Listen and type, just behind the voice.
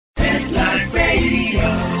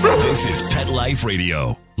This is Pet Life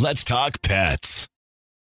Radio. Let's talk pets.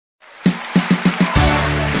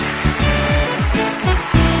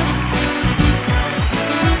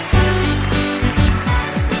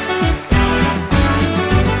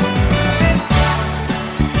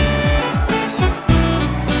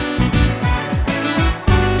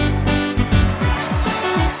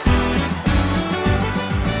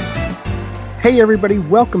 Hey everybody,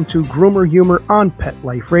 welcome to Groomer Humor on Pet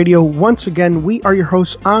Life Radio. Once again, we are your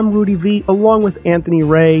hosts. I'm Rudy V, along with Anthony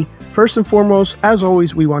Ray. First and foremost, as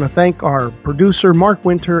always, we want to thank our producer, Mark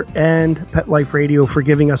Winter, and Pet Life Radio for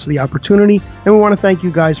giving us the opportunity, and we want to thank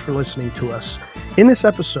you guys for listening to us. In this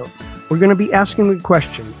episode, we're going to be asking the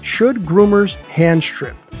question, should groomers hand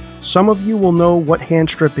strip? Some of you will know what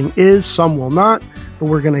hand stripping is, some will not, but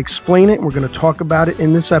we're going to explain it and we're going to talk about it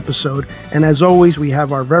in this episode. And as always, we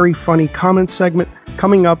have our very funny comment segment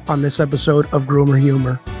coming up on this episode of Groomer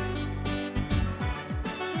Humor.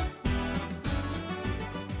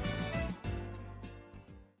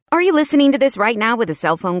 Are you listening to this right now with a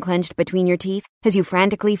cell phone clenched between your teeth as you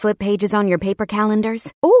frantically flip pages on your paper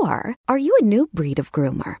calendars? Or are you a new breed of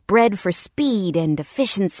groomer, bred for speed and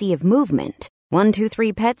efficiency of movement?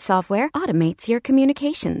 123 Pet software automates your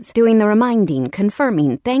communications, doing the reminding,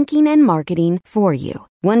 confirming, thanking, and marketing for you.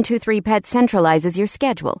 123 Pet centralizes your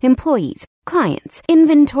schedule, employees, clients,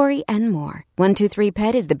 inventory, and more. 123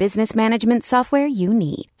 Pet is the business management software you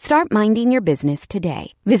need. Start minding your business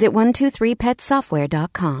today. Visit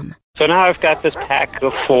 123petsoftware.com. So now I've got this pack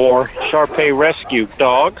of 4 Shar-Pei rescue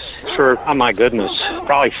dogs for, oh my goodness,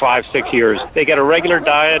 probably 5-6 years. They get a regular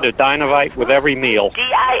diet of Dinovite with every meal.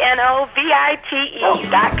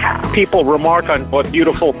 DINOVITE.com. People remark on what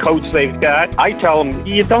beautiful coats they've got. I tell them,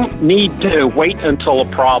 you don't need to wait until a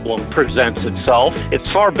problem presents itself. It's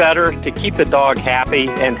far better to keep the dog happy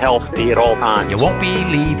and healthy at all times. You won't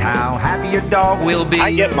believe how happy your dog will be.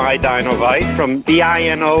 I get my Dinovite from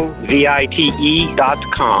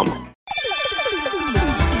DINOVITE.com.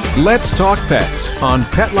 Let's Talk Pets on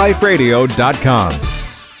PetLifeRadio.com.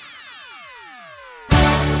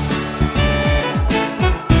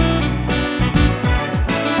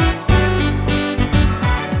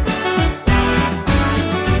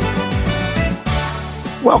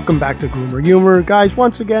 Welcome back to Groomer Humor. Guys,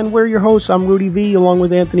 once again, we're your hosts. I'm Rudy V, along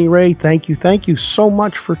with Anthony Ray. Thank you so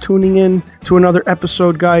much for tuning in to another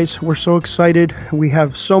episode, guys. We're so excited. We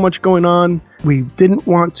have so much going on. We didn't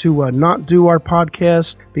want to not do our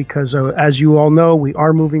podcast because, as you all know, we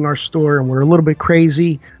are moving our store and we're a little bit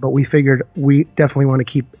crazy, but we figured we definitely want to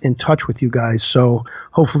keep in touch with you guys. So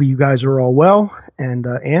hopefully you guys are all well. And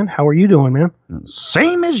Ann, how are you doing, man?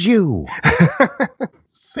 Same as you.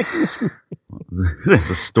 Same as me.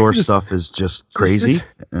 The store stuff is just crazy,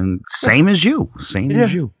 and same as you.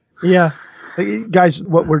 As you. Yeah. Guys,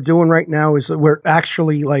 what we're doing right now is that we're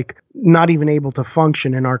actually not even able to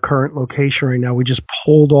function in our current location right now. We just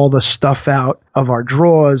pulled all the stuff out of our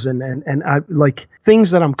drawers and I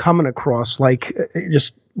things that I'm coming across,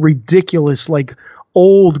 just ridiculous,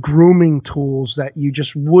 old grooming tools that you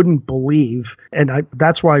just wouldn't believe. And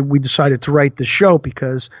that's why we decided to write the show,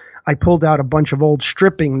 because I pulled out a bunch of old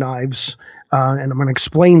stripping knives, and I'm going to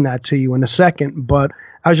explain that to you in a second. But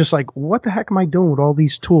I was just like, what the heck am I doing with all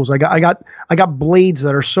these tools? I got blades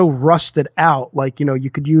that are so rusted out, you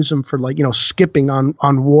could use them for skipping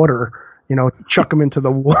on water. Chuck them into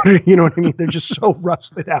the water. You know what I mean? They're just so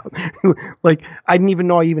rusted out. I didn't even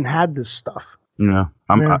know I even had this stuff. Yeah,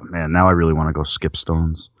 man. Now I really want to go skip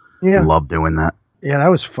stones. Yeah, I love doing that. Yeah, that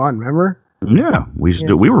was fun. Remember? Yeah, we used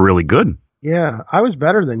to. We were really good. Yeah, I was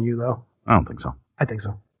better than you though. I don't think so. I think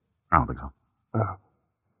so. I don't think so. Oh.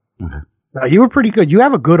 Okay. No, you were pretty good. You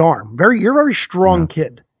have a good arm. You're a very strong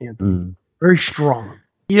kid, Anthony. Very strong.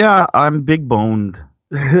 Yeah, I'm big boned.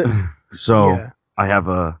 So yeah. I have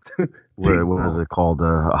a what was it called?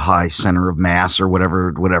 A high center of mass or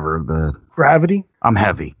whatever. The gravity. I'm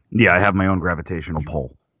heavy. Yeah, I have my own gravitational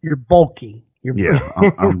pull. You're bulky.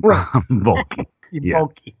 I'm bulky. You're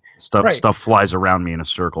bulky. Stuff flies around me in a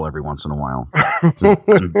circle every once in a while.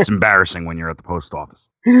 It's embarrassing when you're at the post office.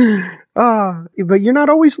 But you're not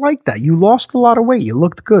always like that. You lost a lot of weight. You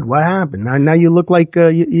looked good. What happened? Now you look like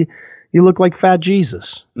you look like Fat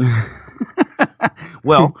Jesus.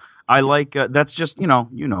 Well, I like that's just you know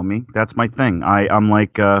me. That's my thing. I'm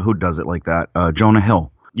like who does it like that? Jonah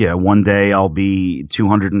Hill. Yeah, one day I'll be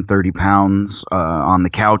 230 pounds on the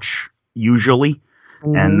couch usually.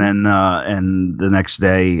 Mm-hmm. And then and the next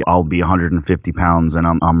day I'll be 150 pounds and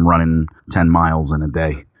I'm running 10 miles in a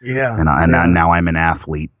day. Yeah. And now I'm an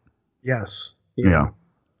athlete. Yes. Yeah.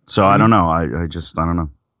 So I don't know. I don't know.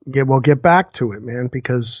 Get back to it, man,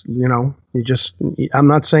 because, I'm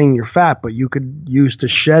not saying you're fat, but you could use to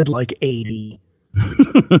shed like 80.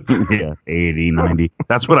 Yeah, 80, 90.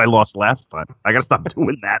 That's what I lost last time. I got to stop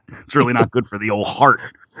doing that. It's really not good for the old heart.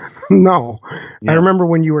 No. Yeah. I remember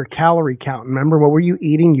when you were calorie counting. Remember, what were you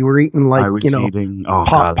eating? You were eating like, eating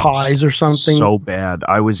pot pies or something. So bad.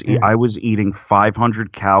 I was eating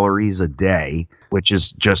 500 calories a day, which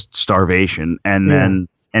is just starvation. And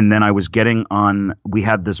then I was getting on, we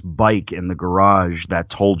had this bike in the garage that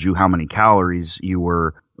told you how many calories you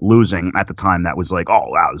were losing. At the time, that was like, oh,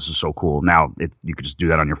 wow, this is so cool. Now you could just do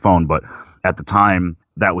that on your phone. But at the time,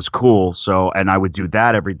 that was cool. So, and I would do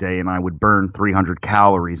that every day, and I would burn 300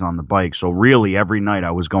 calories on the bike. So really, every night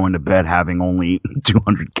I was going to bed having only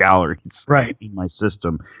 200 calories in my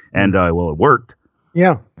system. And, it worked.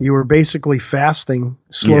 Yeah. You were basically fasting,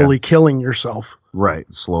 slowly killing yourself.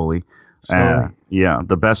 Right. Slowly.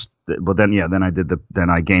 The best, but then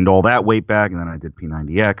I gained all that weight back, and then I did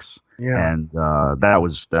P90X. Yeah. And that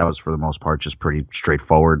was for the most part just pretty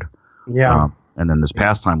straightforward. Yeah. And then this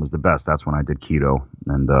past time was the best. That's when I did keto,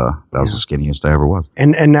 and that was the skinniest I ever was.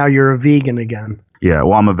 And now you're a vegan again. Yeah,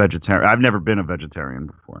 well, I'm a vegetarian. I've never been a vegetarian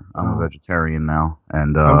before. I'm a vegetarian now,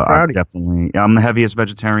 and I'm the heaviest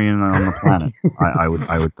vegetarian on the planet.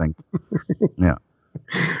 I would think. Yeah.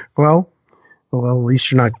 Well, at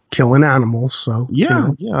least you're not killing animals. So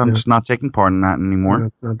I'm just not taking part in that anymore.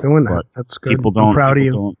 Not doing that. That's good. I'm proud of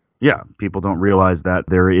you. Yeah, people don't realize that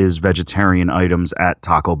there is vegetarian items at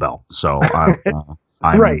Taco Bell. So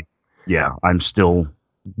I'm right. Yeah, I'm still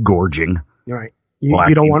gorging. Right. You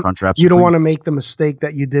don't want to make the mistake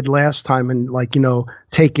that you did last time and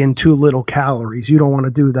take in too little calories. You don't want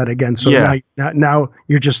to do that again. So now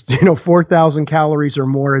you're just 4,000 calories or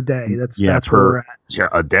more a day. That's where we're at. Yeah,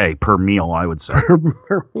 a day per meal, I would say.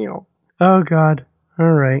 per meal. Oh God.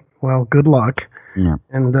 All right. Well, good luck. Yeah.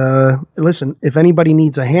 And listen, if anybody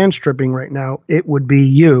needs a hand stripping right now, it would be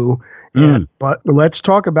you. But let's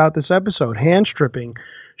talk about this episode. Hand stripping.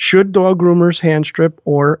 Should dog groomers hand strip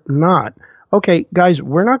or not? Okay, guys,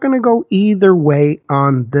 we're not going to go either way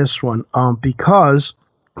on this one because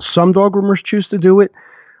some dog groomers choose to do it.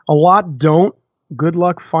 A lot don't. Good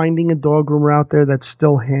luck finding a dog groomer out there that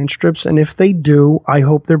still hand strips. And if they do, I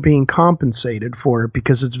hope they're being compensated for it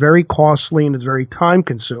because it's very costly and it's very time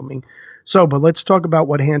consuming. But let's talk about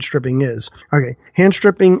what hand stripping is. Okay, hand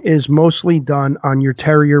stripping is mostly done on your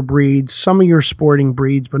terrier breeds, some of your sporting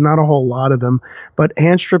breeds, but not a whole lot of them. But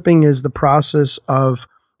hand stripping is the process of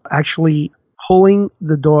actually pulling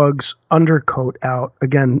the dog's undercoat out,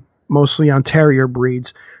 again, mostly on terrier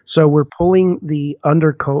breeds. So we're pulling the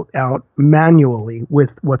undercoat out manually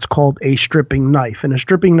with what's called a stripping knife. And a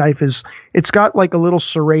stripping knife it's got like a little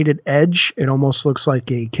serrated edge. It almost looks like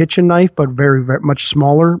a kitchen knife, but very, very much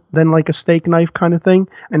smaller than like a steak knife kind of thing.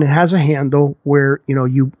 And it has a handle where,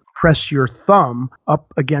 you press your thumb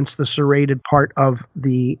up against the serrated part of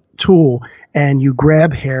the tool and you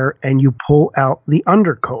grab hair and you pull out the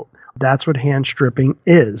undercoat. That's what hand stripping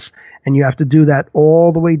is. And you have to do that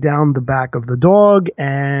all the way down the back of the dog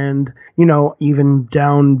and, even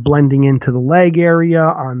down blending into the leg area,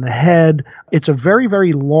 on the head. It's a very,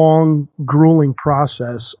 very long, grueling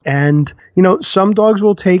process. And, some dogs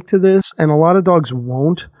will take to this and a lot of dogs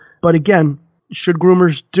won't. But again, should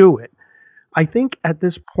groomers do it? I think at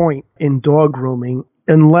this point in dog grooming,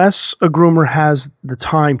 unless a groomer has the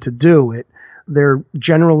time to do it, they're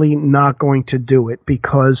generally not going to do it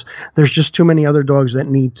because there's just too many other dogs that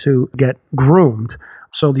need to get groomed.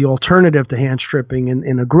 So the alternative to hand stripping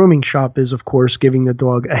in a grooming shop is, of course, giving the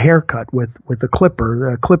dog a haircut with a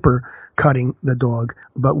clipper cutting the dog.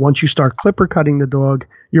 But once you start clipper cutting the dog,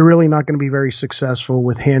 you're really not going to be very successful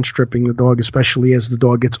with hand stripping the dog, especially as the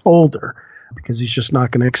dog gets older, because he's just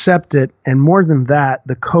not going to accept it. And more than that,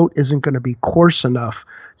 the coat isn't going to be coarse enough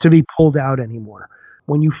to be pulled out anymore.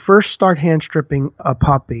 When you first start hand stripping a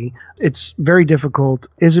puppy, it's very difficult.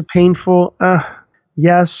 Is it painful?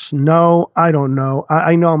 Yes, no, I don't know.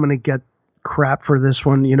 I know I'm going to get crap for this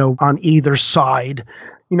one, on either side.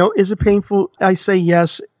 Is it painful? I say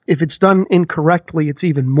yes. If it's done incorrectly, it's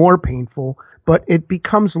even more painful, but it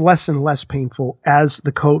becomes less and less painful as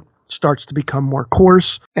the coat starts to become more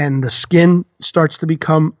coarse and the skin starts to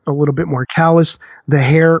become a little bit more callous. The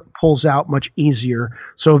hair pulls out much easier.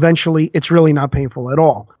 So eventually it's really not painful at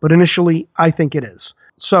all. But initially, I think it is.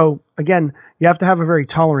 So again, you have to have a very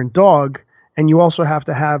tolerant dog, and you also have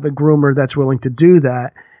to have a groomer that's willing to do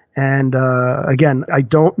that. And again, I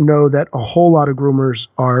don't know that a whole lot of groomers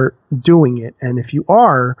are doing it. And if you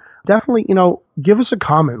are, definitely, give us a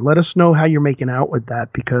comment. Let us know how you're making out with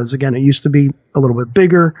that. Because again, it used to be a little bit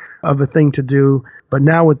bigger of a thing to do. But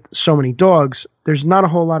now with so many dogs, there's not a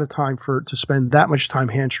whole lot of time to spend that much time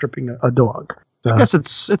hand stripping a dog. I guess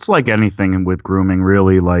it's like anything with grooming,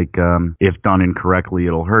 really. Like if done incorrectly,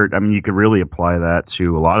 it'll hurt. I mean, you could really apply that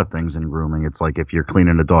to a lot of things in grooming. It's like if you're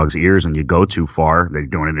cleaning a dog's ears and you go too far, they're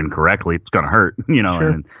doing it incorrectly, it's gonna hurt. Sure.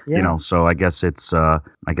 And so I guess it's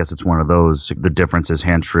one of those. The difference is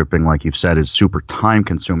hand stripping, like you've said, is super time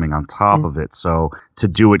consuming on top of it. So to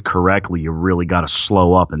do it correctly, you really got to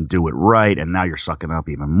slow up and do it right. And now you're sucking up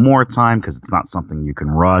even more time because it's not something you can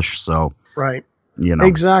rush. So right.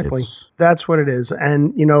 Exactly. That's what it is.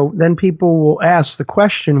 And, then people will ask the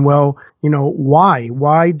question, well, why?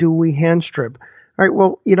 Why do we hand strip? All right.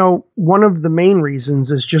 Well, one of the main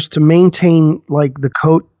reasons is just to maintain like the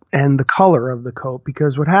coat and the color of the coat,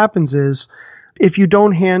 because what happens is if you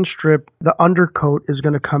don't hand strip, the undercoat is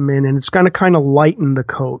going to come in and it's going to kind of lighten the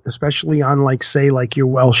coat, especially on like your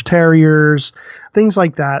Welsh Terriers, things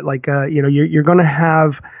like that. Like, you're going to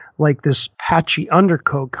have like this patchy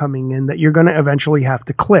undercoat coming in that you're going to eventually have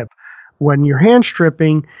to clip. When you're hand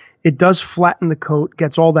stripping, it does flatten the coat,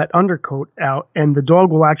 gets all that undercoat out, and the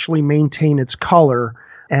dog will actually maintain its color.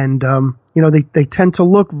 And, they tend to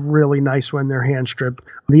look really nice when they're hand stripped.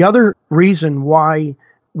 The other reason why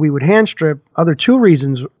we would hand strip, two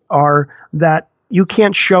reasons are that you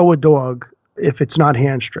can't show a dog if it's not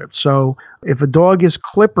hand stripped. So if a dog is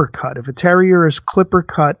clipper cut, if a terrier is clipper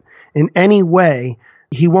cut in any way,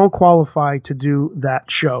 he won't qualify to do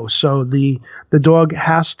that show. So the dog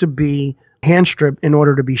has to be hand stripped in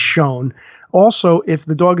order to be shown. Also, if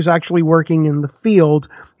the dog is actually working in the field,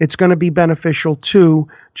 it's going to be beneficial too,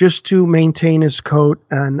 just to maintain his coat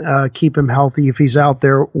and keep him healthy if he's out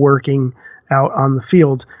there working out on the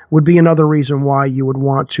field. Would be another reason why you would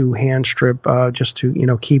want to hand strip, just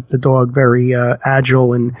to keep the dog very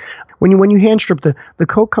agile. And when you hand strip, the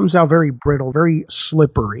coat comes out very brittle, very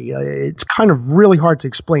slippery. It's kind of really hard to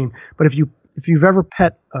explain, but if you've ever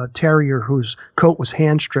pet a terrier whose coat was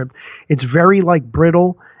hand stripped, it's very like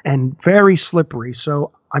brittle and very slippery.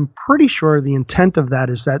 So I'm pretty sure the intent of that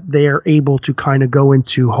is that they are able to kind of go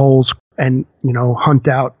into holes and, hunt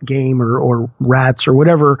out game or rats or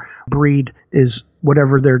whatever breed is,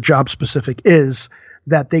 whatever their job specific is,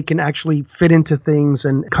 that they can actually fit into things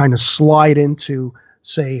and kind of slide into,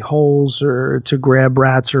 say, holes or to grab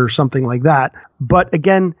rats or something like that. But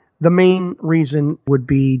again, the main reason would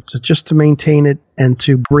be to maintain it and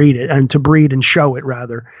to breed it and to breed and show it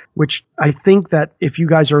rather, which I think that if you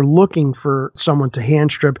guys are looking for someone to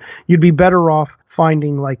hand strip, you'd be better off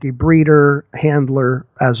finding like a breeder handler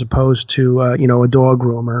as opposed to, a dog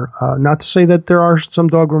groomer. Not to say that there are some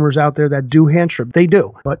dog groomers out there that do hand strip. They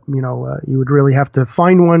do. But, you would really have to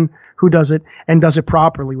find one who does it and does it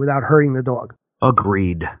properly without hurting the dog.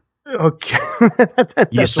 Agreed. Okay.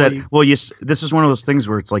 This is one of those things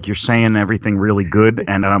where it's like you're saying everything really good,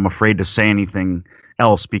 and I'm afraid to say anything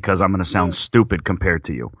else because I'm going to sound stupid compared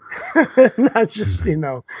to you. That's just,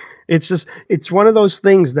 it's one of those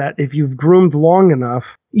things that if you've groomed long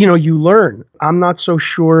enough, you learn. I'm not so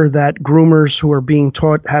sure that groomers who are being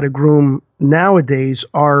taught how to groom nowadays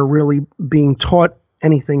are really being taught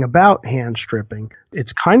anything about hand stripping.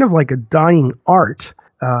 It's kind of like a dying art.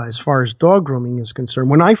 As far as dog grooming is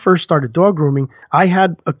concerned. When I first started dog grooming, I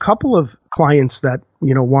had a couple of clients that,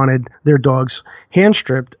 wanted their dogs hand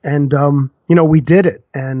stripped, and, we did it.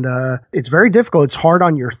 And it's very difficult. It's hard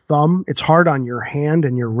on your thumb. It's hard on your hand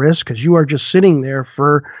and your wrist because you are just sitting there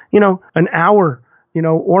for, an hour,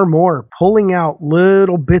 or more, pulling out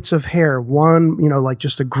little bits of hair, one, like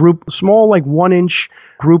just a small, like 1 inch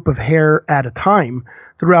group of hair at a time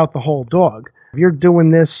throughout the whole dog. If you're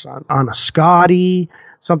doing this on a Scotty,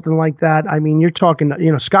 something like that, I mean, you're talking,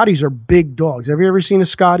 Scotties are big dogs. Have you ever seen a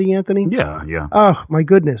Scotty, Anthony? Yeah. Oh, my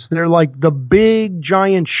goodness. They're like the big,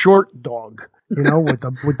 giant, short dog, with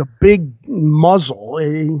the big muzzle.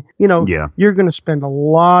 You're going to spend a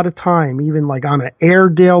lot of time, even like on an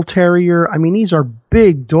Airedale Terrier. I mean, these are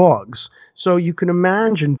big dogs. So you can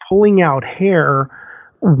imagine pulling out hair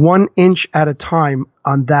 1 inch at a time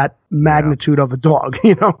on that magnitude of a dog,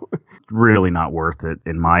 Really not worth it,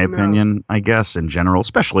 in my opinion, I guess, in general,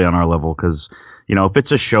 especially on our level, because, if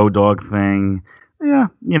it's a show dog thing,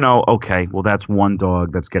 okay, well, that's one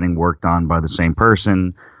dog that's getting worked on by the same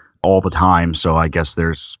person all the time, so I guess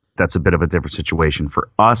that's a bit of a different situation for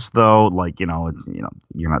us, though. Like,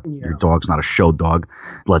 your dog's not a show dog.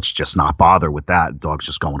 Let's just not bother with that. Dog's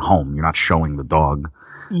just going home. You're not showing the dog.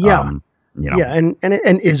 Yeah. Yeah, and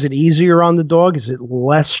is it easier on the dog? Is it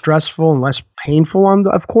less stressful and less painful on the?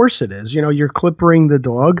 Of course it is. You're clippering the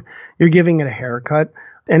dog, you're giving it a haircut,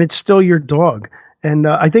 and it's still your dog. And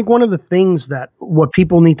I think one of the things that what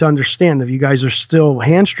people need to understand, if you guys are still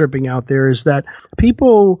hand stripping out there, is that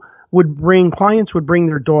clients would bring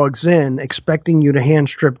their dogs in expecting you to hand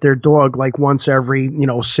strip their dog like once every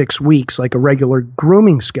 6 weeks, like a regular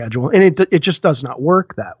grooming schedule, and it just does not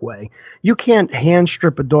work that way. You can't hand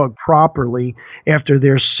strip a dog properly after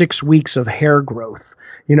there's 6 weeks of hair growth.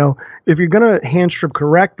 If you're going to hand strip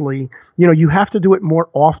correctly, you have to do it more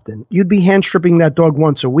often. You'd be hand stripping that dog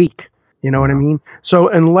once a week. You know what I mean? So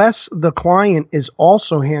unless the client is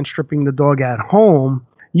also hand stripping the dog at home,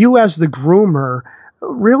 you as the groomer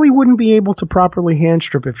really wouldn't be able to properly hand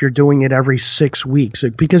strip if you're doing it every 6 weeks,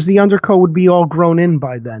 because the undercoat would be all grown in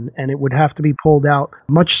by then, and it would have to be pulled out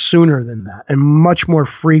much sooner than that and much more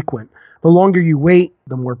frequent. The longer you wait,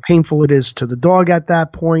 the more painful it is to the dog at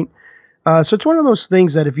that point. So it's one of those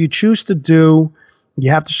things that if you choose to do, you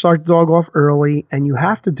have to start the dog off early, and you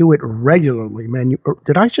have to do it regularly, man.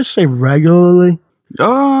 Did I just say regularly?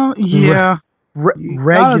 Oh, yeah.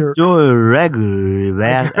 Regular. Do it regularly,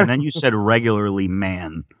 man. And then you said regularly,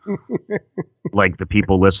 man. Like the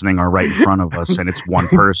people listening are right in front of us, and it's one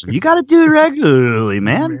person. You got to do it regularly,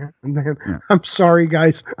 man. Yeah. I'm sorry,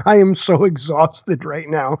 guys. I am so exhausted right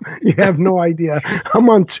now. You have no idea. I'm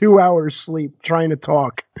on 2 hours sleep trying to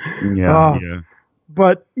talk. Yeah.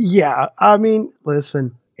 But yeah, I mean,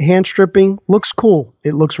 listen. Hand stripping looks cool.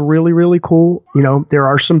 It looks really, really cool. There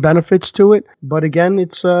are some benefits to it, but again,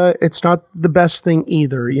 it's not the best thing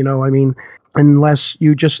either. I mean, unless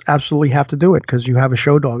you just absolutely have to do it because you have a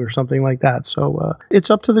show dog or something like that. So it's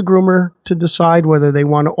up to the groomer to decide whether they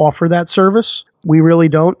want to offer that service. We really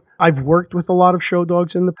don't. I've worked with a lot of show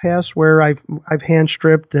dogs in the past where I've hand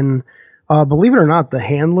stripped, and believe it or not, the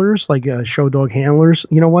handlers, like show dog handlers,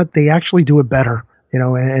 you know what? They actually do it better.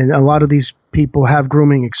 And a lot of these people have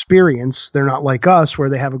grooming experience. They're not like us where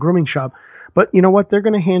they have a grooming shop. But you know what? They're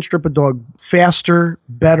going to hand strip a dog faster,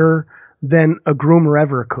 better than a groomer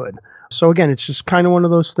ever could. So again, it's just kind of one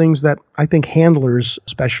of those things that I think handlers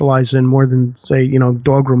specialize in more than, say,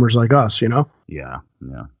 dog groomers like us, Yeah.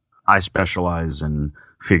 I specialize in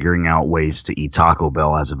figuring out ways to eat Taco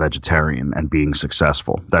Bell as a vegetarian and being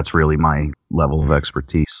successful. That's really my level of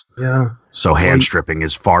expertise. Yeah. So hand stripping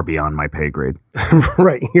is far beyond my pay grade.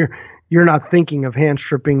 Right. You're not thinking of hand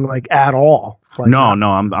stripping like at all. Like no,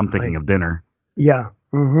 I'm thinking of dinner. Yeah.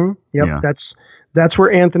 Mm-hmm. Yep. Yeah. That's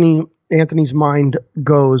where Anthony's mind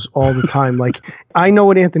goes all the time. Like, I know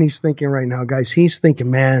what Anthony's thinking right now, guys. He's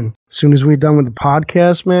thinking, man, as soon as we're done with the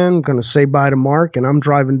podcast, man, I'm going to say bye to Mark, and I'm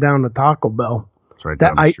driving down to Taco Bell. It's right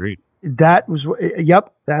down the street. That's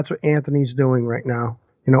what Anthony's doing right now.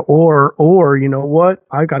 Or you know what?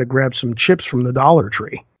 I got to grab some chips from the Dollar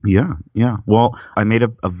Tree. Yeah. Well, I made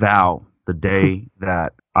a vow the day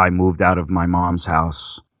that I moved out of my mom's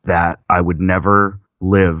house that I would never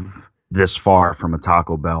live this far from a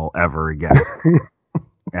Taco Bell ever again.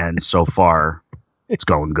 And so far, it's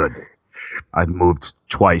going good. I've moved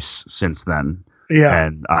twice since then. Yeah.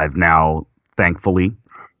 And I've now, thankfully,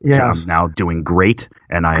 I'm now doing great.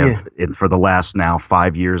 And I have, for the last now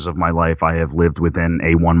 5 years of my life, I have lived within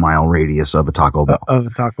a 1 mile radius of a Taco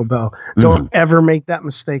Bell. Don't ever make that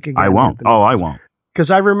mistake again. I won't. Anthony. I won't. Because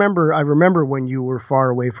I remember when you were far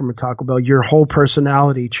away from a Taco Bell, your whole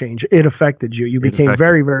personality changed. It affected you. You became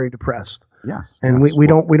very, very depressed. Yes. And we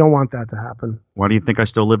don't want that to happen. Why do you think I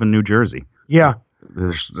still live in New Jersey? Yeah.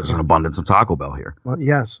 There's an abundance of Taco Bell here. Well,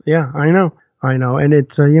 yes. Yeah, I know. And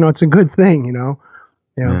it's it's a good thing,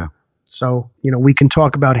 Yeah. So, we can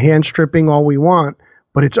talk about hand stripping all we want,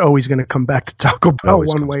 but it's always going to come back to Taco Bell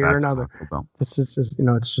one way or another. It's just,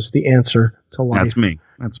 it's just the answer to life. That's me.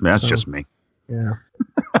 That's just me. Yeah.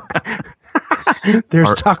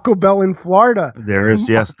 There's Taco Bell in Florida. There is,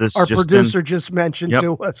 yes. Our producer just mentioned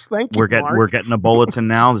to us. Thank you, Mark. We're getting a bulletin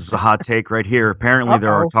now. This is a hot take right here. Apparently,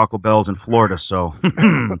 there are Taco Bells in Florida. So,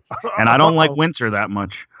 and I don't like winter that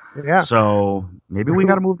much. Yeah. So maybe we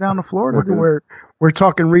got to move down to Florida. We're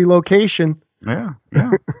talking relocation. Yeah.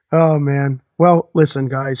 Oh man. Well, listen,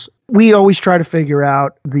 guys, we always try to figure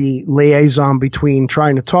out the liaison between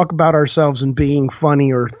trying to talk about ourselves and being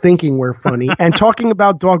funny or thinking we're funny and talking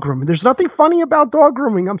about dog grooming. There's nothing funny about dog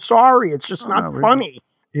grooming. I'm sorry. It's just not funny.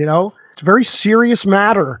 It's a very serious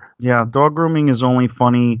matter. Yeah. Dog grooming is only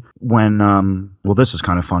funny when, this is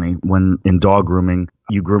kind of funny when in dog grooming,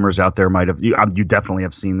 you groomers out there might have, you definitely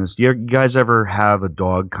have seen this. You guys ever have a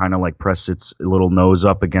dog kind of like press its little nose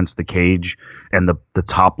up against the cage and the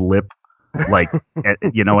top lip Like,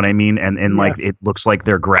 you know what I mean? And like, Yes. it looks like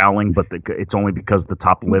they're growling, but it's only because the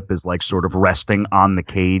top lip is like sort of resting on the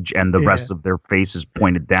cage and the rest of their face is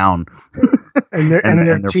pointed down. And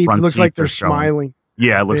their teeth front looks like teeth they're are showing. smiling.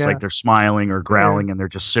 Yeah, it looks like they're smiling or growling and they're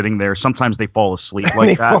just sitting there. Sometimes they fall asleep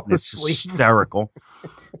like that. fall And it's asleep.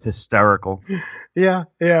 hysterical. Yeah.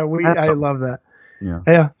 That's I love that.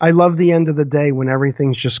 Yeah. I love the end of the day when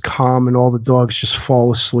everything's just calm and all the dogs just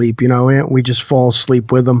fall asleep. You know, and we just fall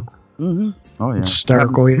asleep with them. Mm-hmm. Oh yeah, It's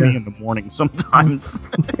hysterical. Happens to me Yeah. in the morning sometimes.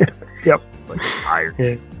 Yep. It's like tired.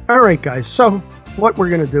 Yeah. All right, guys. So what we're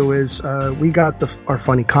gonna do is we got our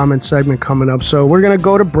funny comment segment coming up. So we're gonna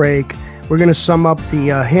go to break. We're gonna sum up the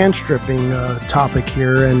hand stripping topic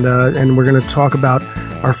here, and we're gonna talk about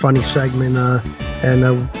our funny segment.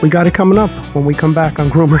 And we got it coming up when we come back on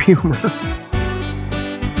Groomer Humor.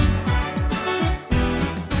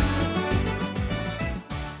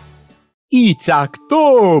 It's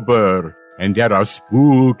October, and there are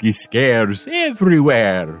spooky scares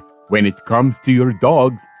everywhere. When it comes to your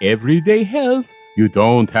dog's everyday health, you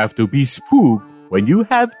don't have to be spooked when you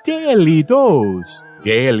have Daily Dose.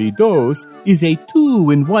 Daily Dose is a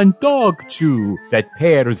 2-in-1 dog chew that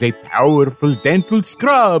pairs a powerful dental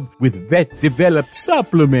scrub with vet-developed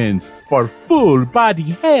supplements for full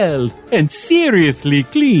body health and seriously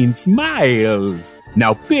clean smiles.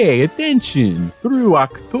 Now pay attention. Through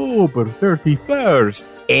October 31st,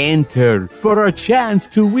 enter for a chance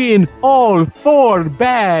to win all 4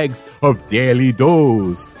 bags of Daily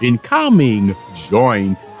Dose, incoming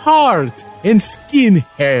joint, heart, and skin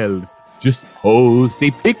health. Just post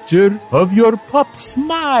a picture of your pup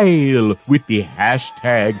smile with the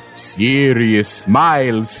hashtag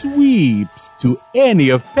 #SeriousSmileSweeps to any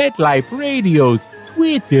of Pet Life Radio's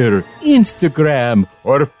Twitter, Instagram,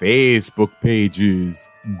 or Facebook pages.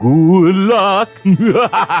 Good luck!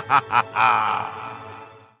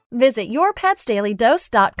 Visit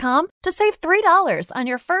yourpetsdailydose.com to save $3 on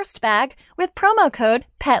your first bag with promo code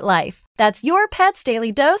PETLIFE. That's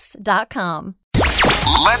yourpetsdailydose.com.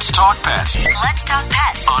 Let's talk pets Let's talk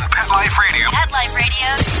pets on Pet Life Radio. Pet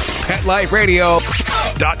Life Radio.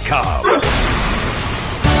 PetLifeRadio.com.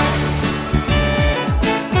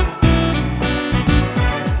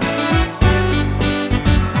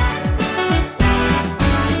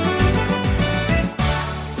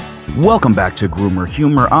 Welcome back to Groomer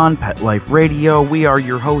Humor on Pet Life Radio. We are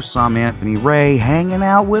your hosts. I'm Anthony Ray, hanging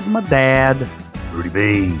out with my dad, Rudy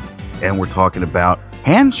B. And we're talking about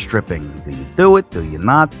hand stripping. Do you do it? Do you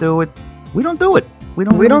not do it? We don't do it. We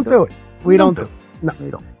don't do it. We don't do it. No. We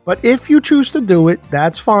don't. But if you choose to do it,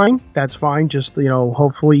 that's fine. That's fine. Just,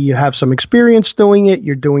 hopefully you have some experience doing it.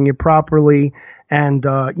 You're doing it properly. And,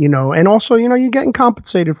 and also, you're getting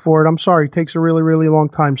compensated for it. I'm sorry. It takes a really, really long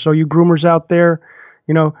time. So you groomers out there,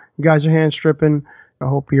 you guys are hand stripping. I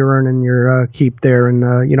hope you're earning your keep there. And,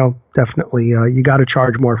 definitely you got to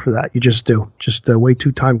charge more for that. You just do. Just way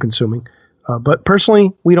too time consuming. But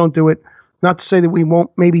personally, we don't do it. Not to say that we won't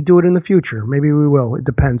maybe do it in the future. Maybe we will. It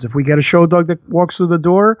depends. If we get a show dog that walks through the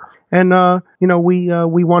door and,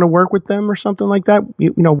 we want to work with them or something like that,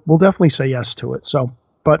 we'll definitely say yes to it. So,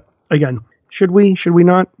 but again, should we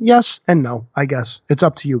not? Yes and no, I guess. It's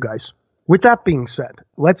up to you guys. With that being said,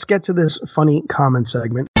 let's get to this funny comment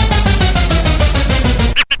segment.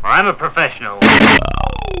 I'm a professional.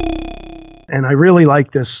 And I really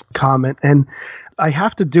like this comment, and I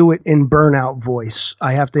have to do it in burnout voice.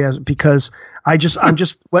 I have to ask, because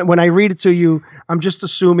when I read it to you, I'm just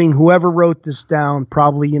assuming whoever wrote this down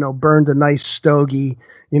probably, burned a nice stogie,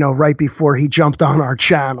 right before he jumped on our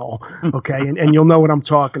channel. Okay. and you'll know what I'm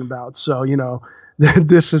talking about. So,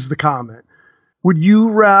 this is the comment. Would you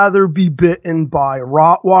rather be bitten by a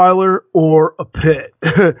Rottweiler or a pit?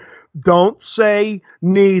 Don't say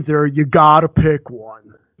neither. You gotta pick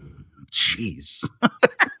one. Jeez.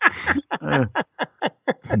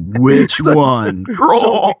 Which one?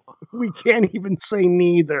 So we can't even say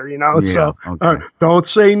neither, Yeah, so okay. Don't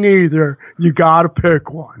say neither. You got to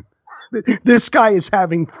pick one. This guy is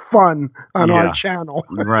having fun on our channel.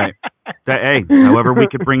 Right. Hey, however we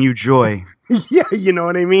could bring you joy. Yeah, you know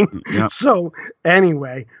what I mean? Yep. So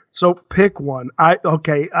anyway, pick one.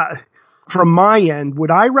 From my end,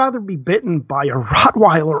 would I rather be bitten by a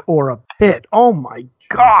Rottweiler or a pit? Oh my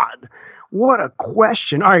God. What a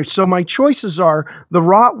question. All right, so my choices are the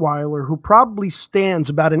Rottweiler, who probably stands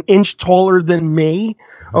about an inch taller than me,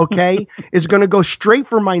 okay, is going to go straight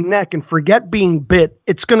for my neck and forget being bit.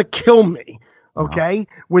 It's going to kill me, okay,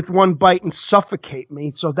 with one bite and suffocate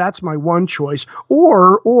me. So that's my one choice.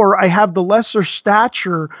 Or I have the lesser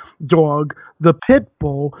stature dog, the pit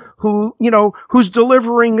bull, who's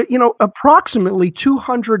delivering, approximately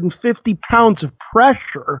 250 pounds of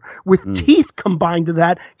pressure with teeth combined to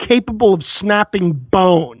that, capable of snapping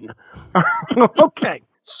bone. Okay,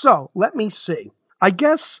 so let me see. I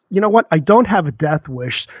guess, you know what? I don't have a death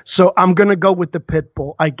wish, so I'm going to go with the pit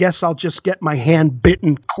bull. I guess I'll just get my hand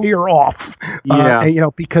bitten clear off,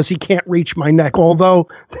 because he can't reach my neck. Although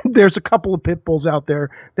there's a couple of pit bulls out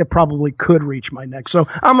there that probably could reach my neck. So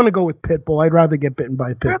I'm going to go with pit bull. I'd rather get bitten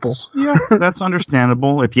by a pit bull. Yeah, that's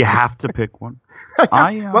understandable if you have to pick one.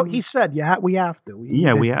 Well, he said, we have to.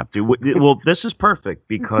 We have to. Well, this is perfect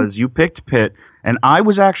because you picked Pit, and I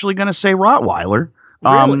was actually going to say Rottweiler.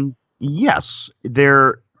 Really? Yes,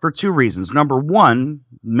 for two reasons. Number one,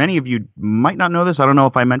 many of you might not know this. I don't know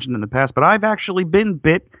if I mentioned in the past, but I've actually been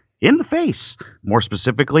bit in the face, more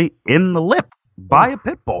specifically in the lip, by a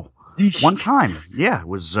pit bull one time. Yeah, it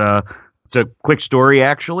was it's a quick story,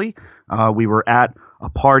 actually. We were at a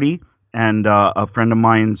party, and a friend of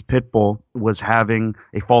mine's pit bull was having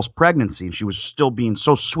a false pregnancy, and she was still being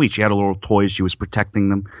so sweet. She had a little toys. She was protecting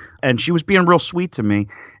them, and she was being real sweet to me.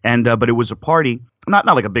 And but it was a party. Not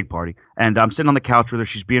like a big party. And I'm sitting on the couch with her.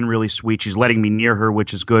 She's being really sweet. She's letting me near her,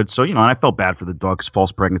 which is good. So, and I felt bad for the dog because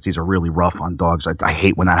false pregnancies are really rough on dogs. I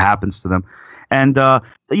hate when that happens to them. And,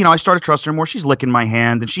 I started trusting her more. She's licking my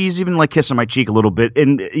hand, and she's even like kissing my cheek a little bit.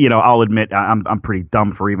 And, I'll admit I'm pretty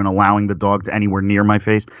dumb for even allowing the dog to anywhere near my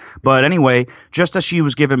face. But anyway, just as she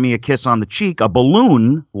was giving me a kiss on the cheek, a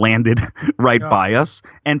balloon landed right by us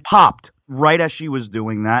and popped right as she was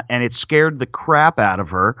doing that. And it scared the crap out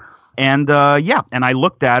of her. And and I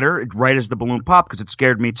looked at her right as the balloon popped because it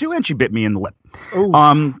scared me too, and she bit me in the lip.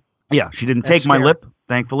 Ooh. She didn't take my lip,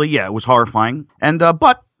 thankfully. Yeah, it was horrifying, and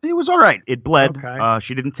but it was all right. It bled. Okay.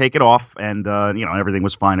 She didn't take it off, and everything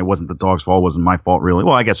was fine. It wasn't the dog's fault. It wasn't my fault, really.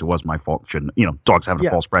 Well, I guess it was my fault. Shouldn't dogs having a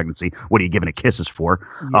false pregnancy? What are you giving it kisses for?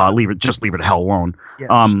 Yeah. Leave it the hell alone.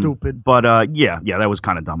 Yeah, stupid. But that was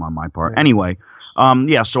kind of dumb on my part. Yeah. Anyway,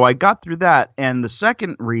 so I got through that, and the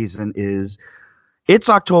second reason is. It's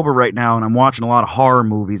October right now, and I'm watching a lot of horror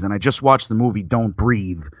movies, and I just watched the movie Don't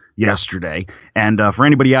Breathe yesterday. And for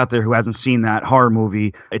anybody out there who hasn't seen that horror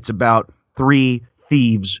movie, it's about 3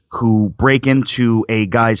 thieves who break into a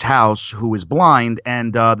guy's house who is blind,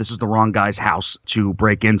 and this is the wrong guy's house to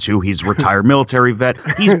break into. He's a retired military vet.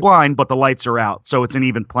 He's blind, but the lights are out, so it's an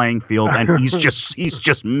even playing field, and he's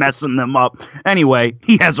just messing them up. Anyway,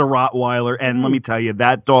 he has a Rottweiler, and let me tell you,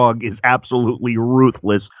 that dog is absolutely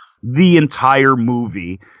ruthless. The entire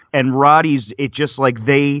movie. And Roddy's, it's just like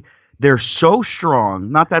they're so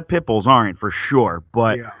strong. Not that pit bulls aren't, for sure,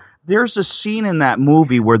 but there's a scene in that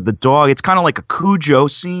movie where the dog, it's kind of like a Cujo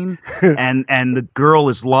scene, and the girl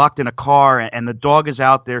is locked in a car, and the dog is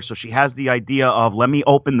out there, so she has the idea of, let me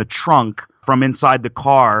open the trunk from inside the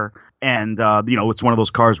car. And, it's one of those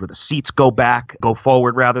cars where the seats go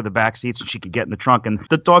forward, the back seats, and she can get in the trunk. And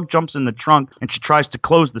the dog jumps in the trunk, and she tries to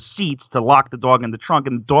close the seats to lock the dog in the trunk.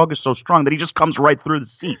 And the dog is so strong that he just comes right through the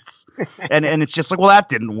seats. and it's just like, well, that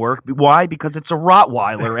didn't work. Why? Because it's a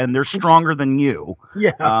Rottweiler, and they're stronger than you.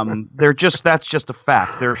 Yeah. That's just a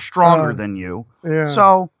fact. They're stronger than you. Yeah.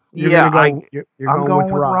 So, you're I'm going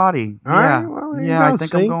with Roddy. Roddy. I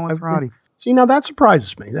think I'm going with Roddy. See, now that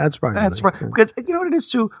surprises me. That's right. Because you know what it is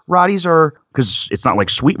too. Roddies are, because it's not like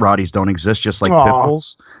sweet Roddies don't exist, just like pit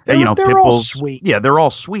bulls. They're pit all bulls, sweet. Yeah, they're all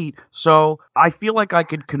sweet. So I feel like I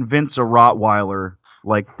could convince a Rottweiler,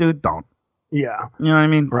 like, dude, don't. Yeah. You know what I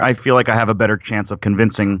mean? Right. I feel like I have a better chance of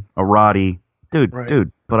convincing a Roddy,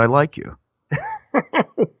 dude, but I like you.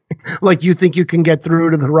 Like you think you can get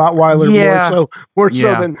through to the Rottweiler more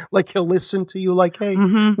so than like he'll listen to you like, hey,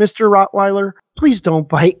 Mr. Rottweiler, please don't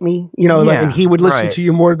bite me. And he would listen to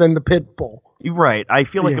you more than the pit bull. Right. I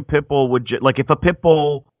feel like a pit bull would like if a pit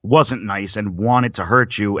bull wasn't nice and wanted to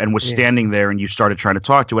hurt you and was standing there and you started trying to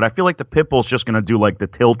talk to it, I feel like the pit bull's just going to do like the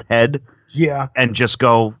tilt head. Yeah. And just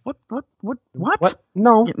go, what?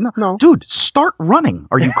 No. Dude, start running.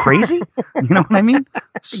 Are you crazy? You know what I mean?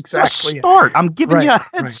 Exactly. Start. I'm giving you a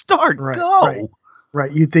head start. Go.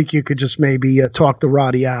 Right. You think you could just maybe talk the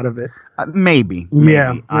Roddy out of it? Maybe.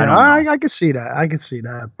 Yeah. I don't know. I can see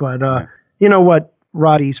that. But you know what?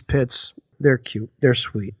 Roddy's pits, they're cute. They're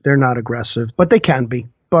sweet. They're not aggressive, but they can be.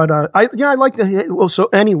 But I like to. Well, so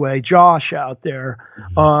anyway, Josh out there,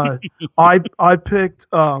 I picked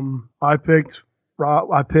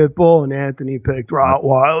pit bull and Anthony picked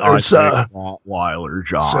Rottweiler. Rottweiler,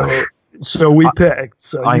 Josh. So we picked.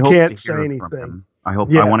 So you can't say anything. I hope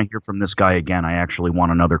I want to hear from this guy again. I actually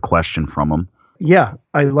want another question from him. yeah,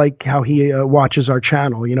 I like how he watches our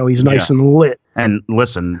channel. You know, he's nice and lit. And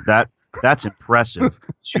listen, that's impressive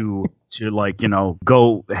to like, you know,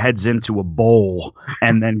 go heads into a bowl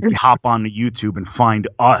and then hop on YouTube and find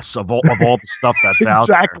us of all the stuff that's out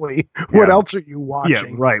there. Exactly. What else are you watching?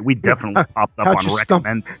 Yeah, right. We definitely popped up on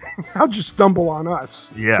recommend. How'd you stumble on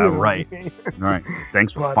us? Yeah, right. Right.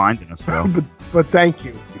 Thanks for finding us, though. But thank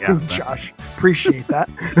you, Josh. Appreciate that.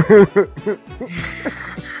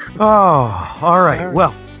 Oh, all right.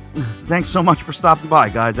 Well, thanks so much for stopping by,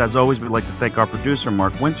 guys. As always, we'd like to thank our producer,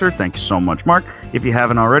 Mark Winter. Thank you so much, Mark. If you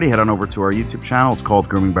haven't already, head on over to our YouTube channel. It's called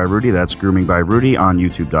Grooming by Rudy. That's Grooming by Rudy on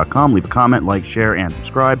YouTube.com. Leave a comment, like, share, and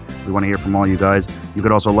subscribe. We want to hear from all you guys. You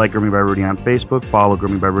could also like Grooming by Rudy on Facebook, follow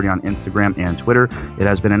Grooming by Rudy on Instagram and Twitter. It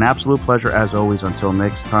has been an absolute pleasure, as always. Until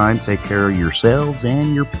next time, take care of yourselves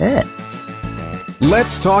and your pets.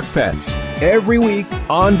 Let's Talk Pets, every week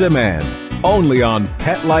on demand, only on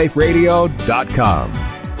PetLifeRadio.com.